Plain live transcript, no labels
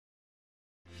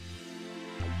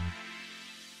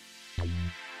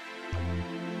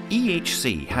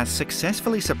EHC has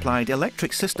successfully supplied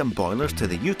electric system boilers to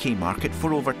the UK market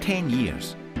for over 10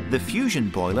 years. The Fusion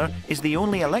boiler is the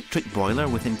only electric boiler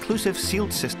with inclusive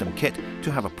sealed system kit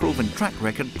to have a proven track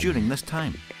record during this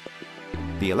time.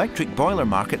 The electric boiler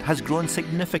market has grown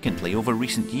significantly over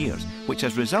recent years, which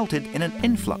has resulted in an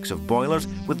influx of boilers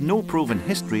with no proven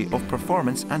history of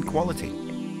performance and quality.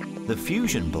 The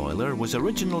Fusion boiler was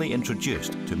originally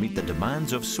introduced to meet the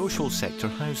demands of social sector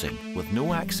housing with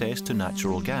no access to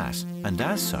natural gas, and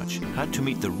as such had to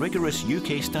meet the rigorous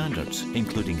UK standards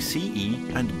including CE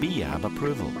and BAB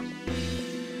approval.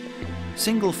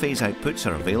 Single phase outputs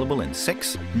are available in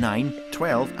 6, 9,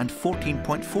 12 and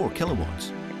 14.4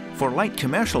 kilowatts. For light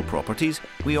commercial properties,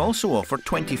 we also offer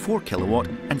 24 kilowatt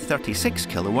and 36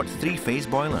 kilowatt three-phase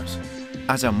boilers.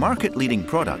 As a market-leading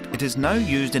product, it is now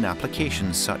used in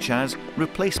applications such as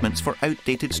replacements for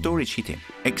outdated storage heating,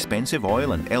 expensive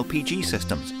oil and LPG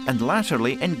systems, and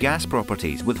latterly in gas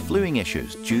properties with fluing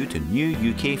issues due to new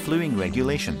UK fluing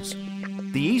regulations.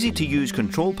 The easy-to-use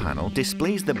control panel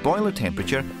displays the boiler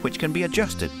temperature, which can be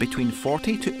adjusted between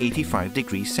 40 to 85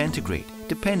 degrees centigrade,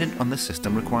 dependent on the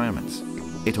system requirements.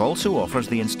 It also offers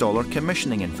the installer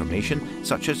commissioning information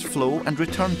such as flow and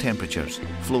return temperatures,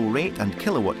 flow rate and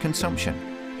kilowatt consumption.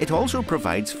 It also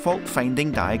provides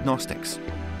fault-finding diagnostics.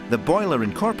 The boiler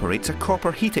incorporates a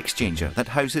copper heat exchanger that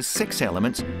houses 6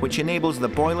 elements, which enables the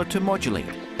boiler to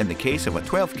modulate, in the case of a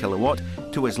 12 kilowatt,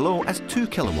 to as low as 2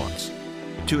 kilowatts.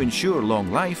 To ensure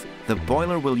long life, the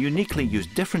boiler will uniquely use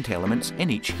different elements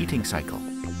in each heating cycle.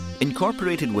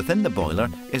 Incorporated within the boiler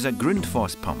is a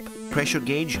Grundfos pump, pressure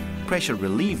gauge, pressure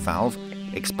relief valve,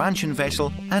 expansion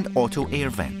vessel and auto air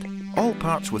vent. All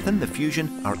parts within the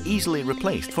Fusion are easily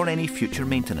replaced for any future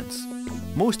maintenance.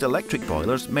 Most electric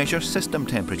boilers measure system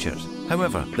temperatures.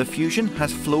 However, the Fusion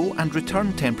has flow and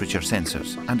return temperature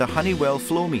sensors and a Honeywell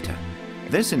flow meter.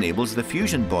 This enables the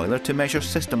Fusion boiler to measure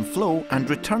system flow and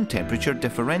return temperature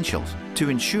differentials to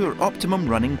ensure optimum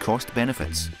running cost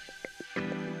benefits.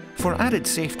 For added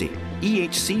safety,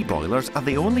 EHC boilers are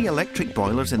the only electric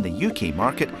boilers in the UK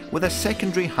market with a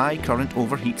secondary high current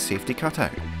overheat safety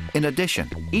cutout. In addition,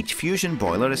 each Fusion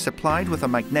boiler is supplied with a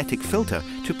magnetic filter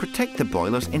to protect the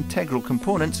boiler's integral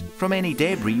components from any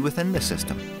debris within the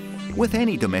system. With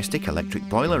any domestic electric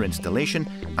boiler installation,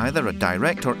 either a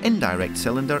direct or indirect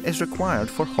cylinder is required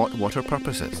for hot water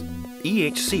purposes.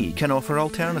 EHC can offer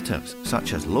alternatives,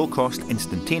 such as low-cost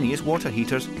instantaneous water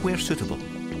heaters where suitable.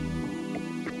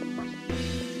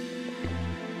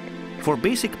 For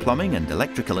basic plumbing and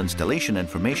electrical installation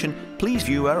information, please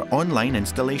view our online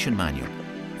installation manual.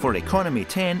 For Economy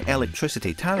 10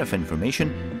 electricity tariff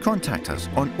information, contact us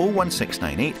on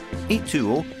 01698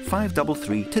 820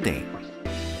 533 today.